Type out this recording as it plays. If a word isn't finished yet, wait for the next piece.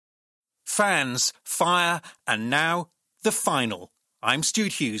fans, fire, and now the final. I'm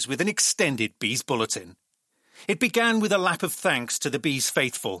Stuart Hughes with an extended Bees Bulletin. It began with a lap of thanks to the Bees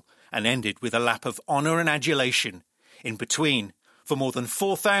faithful and ended with a lap of honour and adulation. In between, for more than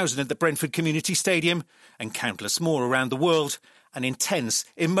 4,000 at the Brentford Community Stadium and countless more around the world, an intense,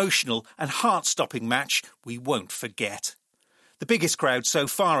 emotional and heart-stopping match we won't forget. The biggest crowd so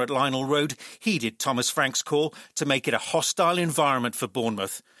far at Lionel Road heeded Thomas Frank's call to make it a hostile environment for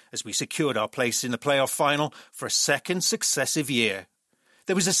Bournemouth as we secured our place in the playoff final for a second successive year.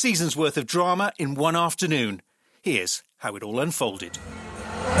 There was a season's worth of drama in one afternoon. Here's how it all unfolded.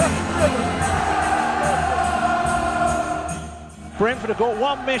 Brentford have got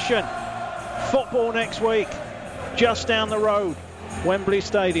one mission. Football next week, just down the road, Wembley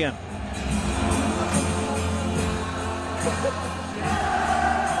Stadium.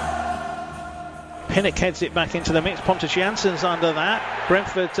 Pinnock heads it back into the mix. Pontus Jansson's under that.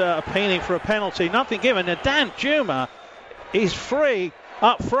 Brentford appealing for a penalty. Nothing given. And Dan Juma is free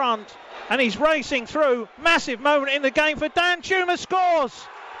up front and he's racing through. Massive moment in the game for Dan Juma. Scores!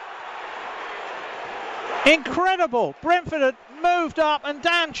 Incredible. Brentford had moved up and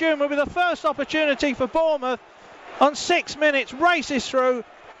Dan Juma with the first opportunity for Bournemouth on 6 minutes races through,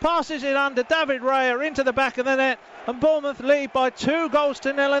 passes it under David Raya into the back of the net, and Bournemouth lead by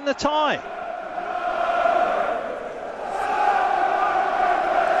 2-0 in the tie.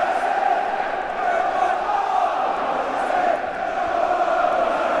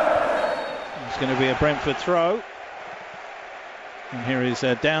 It's going to be a Brentford throw, and here is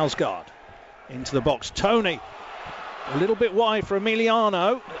Dalsgaard into the box. Tony a little bit wide for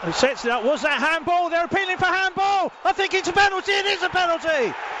Emiliano, who sets it up. Was that handball? They're appealing for handball. I think it's a penalty. It is a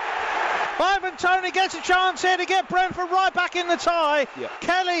penalty. Ivan Toney gets a chance here to get Brentford right back in the tie. Yep.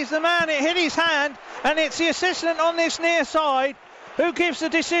 Kelly's the man. It hit his hand, and it's the assistant on this near side who gives the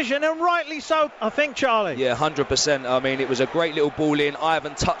decision, and rightly so, I think, Charlie. Yeah, 100%. I mean, it was a great little ball in.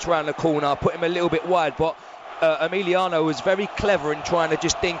 Ivan touched around the corner, put him a little bit wide, but Emiliano was very clever in trying to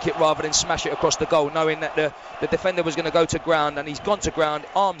just dink it rather than smash it across the goal, knowing that the defender was going to go to ground, and he's gone to ground,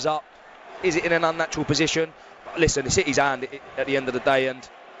 arms up. Is it in an unnatural position? Listen, it's hit his hand at the end of the day, and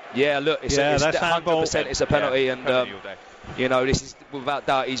yeah, look, it's 100%. It's a penalty, and you know, this is without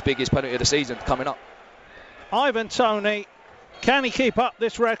doubt his biggest penalty of the season coming up. Ivan Toney, can he keep up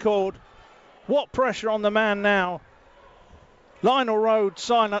this record? What pressure on the man now? Lionel Road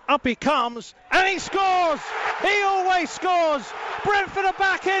silent, up he comes, and he scores! He always scores! Brentford are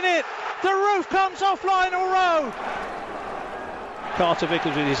back in it! The roof comes off Lionel Road! Carter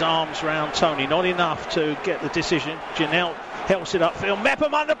Vickers with his arms round Tony, not enough to get the decision. Janelle helps it upfield,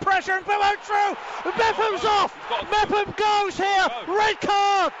 Mepham under pressure, and Bomo through! Mepham's off! Mepham goes here! Red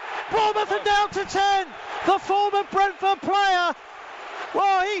card! Bournemouth are down to 10! The former Brentford player,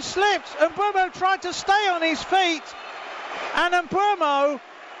 well, he slipped, and Bomo tried to stay on his feet. And Mbeumo,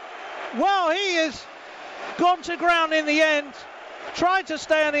 well, he has gone to ground in the end, tried to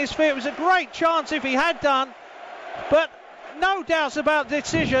stay on his feet. It was a great chance if he had done, but no doubts about the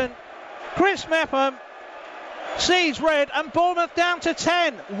decision. Chris Mepham sees red, and Bournemouth down to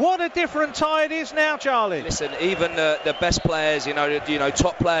 10. What a different tie it is now, Charlie. Listen, even the best players, you know,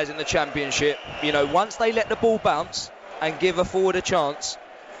 top players in the Championship, you know, once they let the ball bounce and give a forward a chance,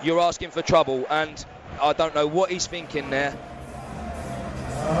 you're asking for trouble, and I don't know what he's thinking there.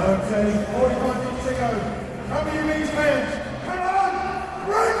 Okay, 45 minutes to go. Come you these men. Come on!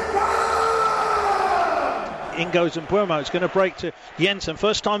 Red card! In goes Mbeumo. It's going to break to Jensen.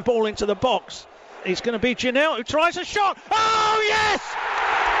 First time ball into the box. It's going to be Janelle who tries a shot. Oh, yes!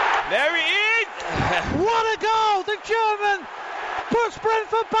 There he is! What a goal! The German puts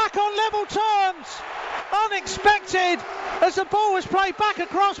Brentford back on level terms. Unexpected as the ball was played back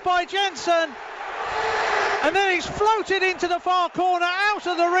across by Jensen. And then he's floated into the far corner, out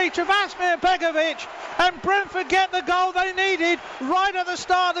of the reach of Asmir Begovic, and Brentford get the goal they needed right at the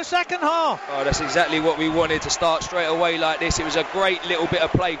start of the second half. Oh, that's exactly what we wanted, to start straight away like this. It was a great little bit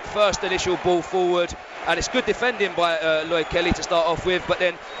of play, first initial ball forward, and it's good defending by Lloyd Kelly to start off with, but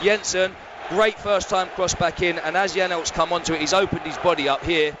then Jensen, great first time cross back in, and as Janelt's come onto it, he's opened his body up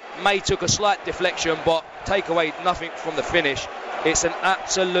here. May took a slight deflection, but take away nothing from the finish. It's an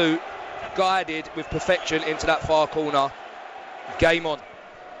absolute guided with perfection into that far corner. Game on.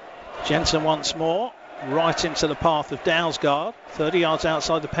 Jensen once more, right into the path of Dalsgaard, 30 yards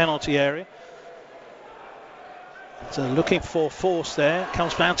outside the penalty area. So looking for force there,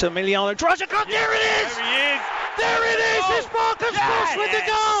 comes down to Emiliano, tries a cut, there it is! There he is! There it is! It's Marcus Forss with the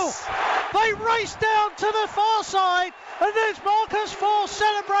goal! They race down to the far side, And there's Marcus Forss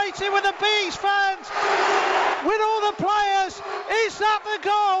celebrating with the Bees fans, with all the players. Is that the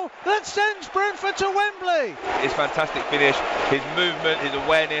goal that sends Brentford to Wembley? His fantastic finish, his movement, his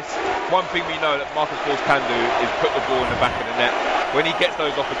awareness. One thing we know that Marcus Forss can do is put the ball in the back of the net. When he gets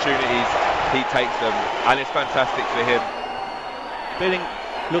those opportunities, he takes them, and it's fantastic for him. Billing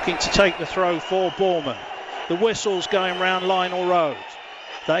looking to take the throw for Bournemouth. The whistle's going round Lionel Road.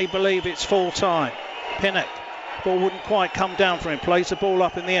 They believe it's full time. Pinnock, ball wouldn't quite come down for him. Plays the ball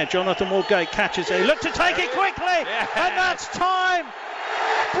up in the air. Jonathan Woodgate catches it. He looked to take it quickly, and that's time.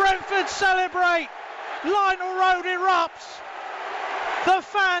 Brentford celebrate. Lionel Road erupts. The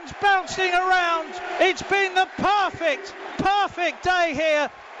fans bouncing around. It's been the perfect day here.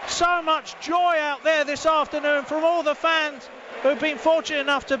 So much joy out there this afternoon from all the fans who've been fortunate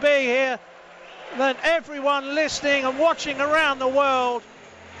enough to be here. Then everyone listening and watching around the world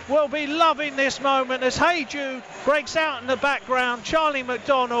will be loving this moment as Hey Jude breaks out in the background. Charlie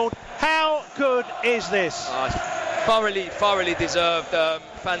McDonald, how good is this? Thoroughly deserved.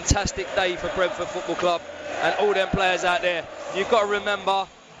 Fantastic day for Brentford Football Club and all them players out there. You've got to remember,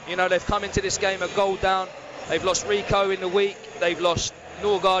 they've come into this game a goal down. They've lost Rico in the week. They've lost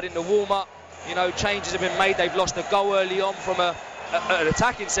Norgard in the warm-up. Changes have been made. They've lost a goal early on from an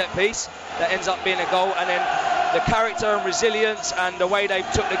attacking set piece that ends up being a goal, and then the character and resilience and the way they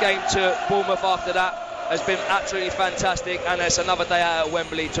took the game to Bournemouth after that has been absolutely fantastic, and it's another day out at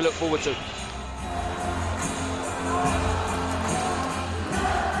Wembley to look forward to.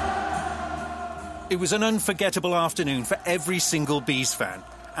 It was an unforgettable afternoon for every single Bees fan,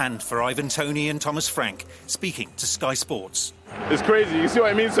 and for Ivan Toney and Thomas Frank, speaking to Sky Sports. It's crazy. You see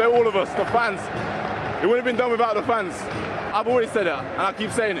what it means to all of us, the fans. It wouldn't have been done without the fans. I've always said it, and I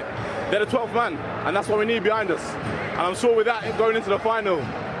keep saying it. They're the 12th man, and that's what we need behind us. And I'm sure with that, going into the final,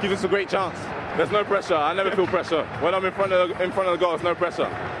 gives us a great chance. There's no pressure. I never feel pressure. When I'm in front of the goal, there's no pressure.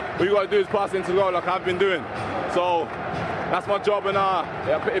 What you got to do is pass into the goal like I've been doing. So that's my job, and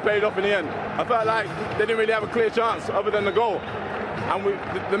it paid off in the end. I felt like they didn't really have a clear chance other than the goal. And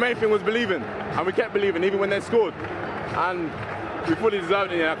the main thing was believing, and we kept believing even when they scored. And we fully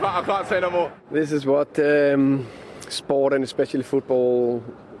deserved it. I can't say no more. This is what sport, and especially football,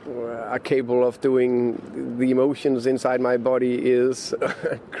 are capable of doing. The emotions inside my body is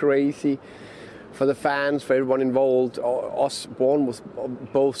crazy. For the fans, for everyone involved, us, Bournemouth,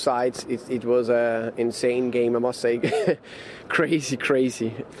 both sides, it was an insane game, I must say.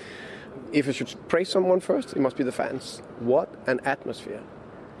 Crazy. If I should praise someone first, it must be the fans. What an atmosphere.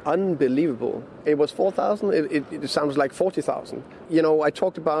 Unbelievable. It was 4,000. It sounds like 40,000. I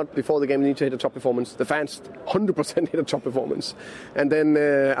talked about before the game, we need to hit a top performance. The fans 100% hit a top performance. And then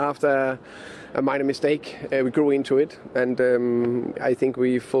after a minor mistake, we grew into it. And I think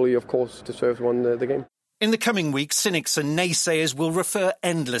we fully, of course, deserved won the game. In the coming weeks, cynics and naysayers will refer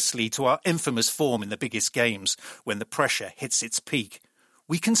endlessly to our infamous form in the biggest games when the pressure hits its peak.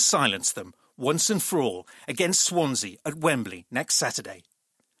 We can silence them once and for all against Swansea at Wembley next Saturday.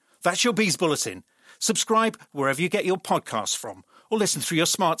 That's your Bees Bulletin. Subscribe wherever you get your podcasts from, or listen through your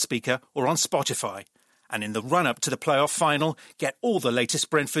smart speaker or on Spotify. And in the run-up to the playoff final, get all the latest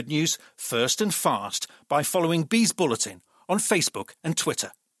Brentford news first and fast by following Bees Bulletin on Facebook and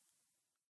Twitter.